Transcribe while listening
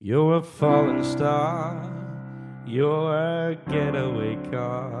You're a falling star, you're a getaway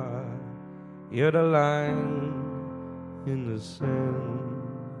car, you're the line in the sand.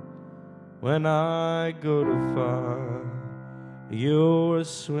 When I go too far, you're a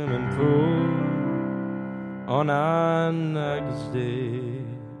swimming pool on our next day,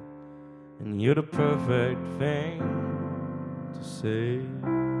 and you're the perfect thing to say.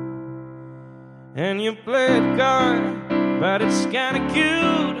 And you play it good, but it's kinda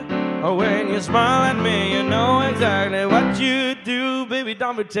cute. Oh, when you smile at me, you know exactly what you do. Baby,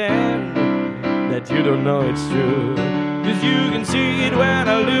 don't pretend that you don't know it's true, 'cause you can see it when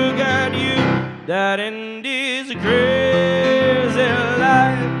I look at you, that in this crazy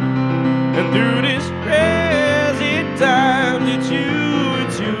life, and through this crazy time, it's you,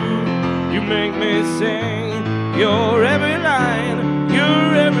 you make me sing your every line,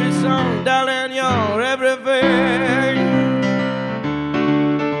 your every song, darling, your everything.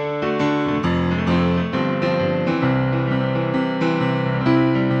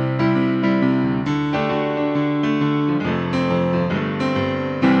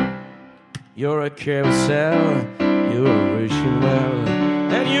 You're a carousel, you're a wishing well,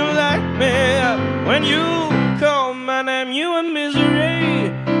 and you light me up when you call my name. You a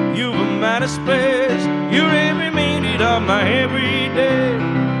misery, you've a maddest place, you're every minute of my everyday.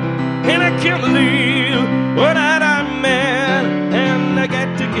 And I can't believe what I'm man, and I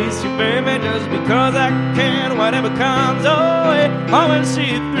get to kiss you, baby, just because I can. Whatever comes away, I will see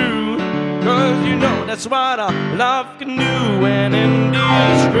it through, 'cause you know that's what our love can do. And in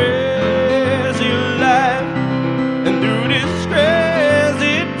this crazy life, and through this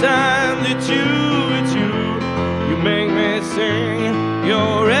crazy time, it's you, you make me sing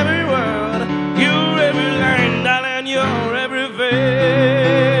your every word, your every line, darling, your everything.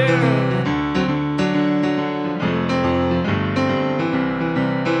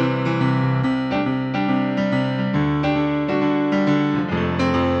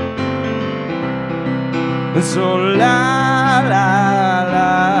 So la la la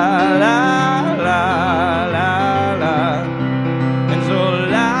la la la la, and so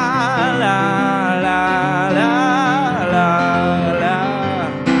la la la la la la,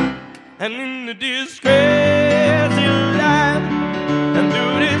 and in this crazy life, and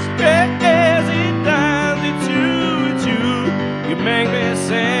through this crazy time, it's you, you make me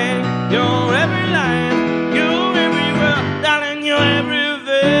sing your every line, your every word, darling, your everything.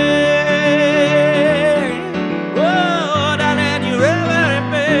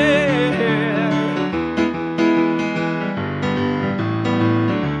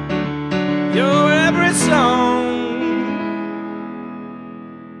 Your every song,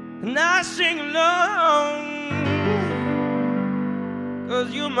 and I sing along, 'cause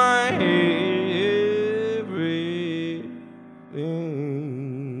you're my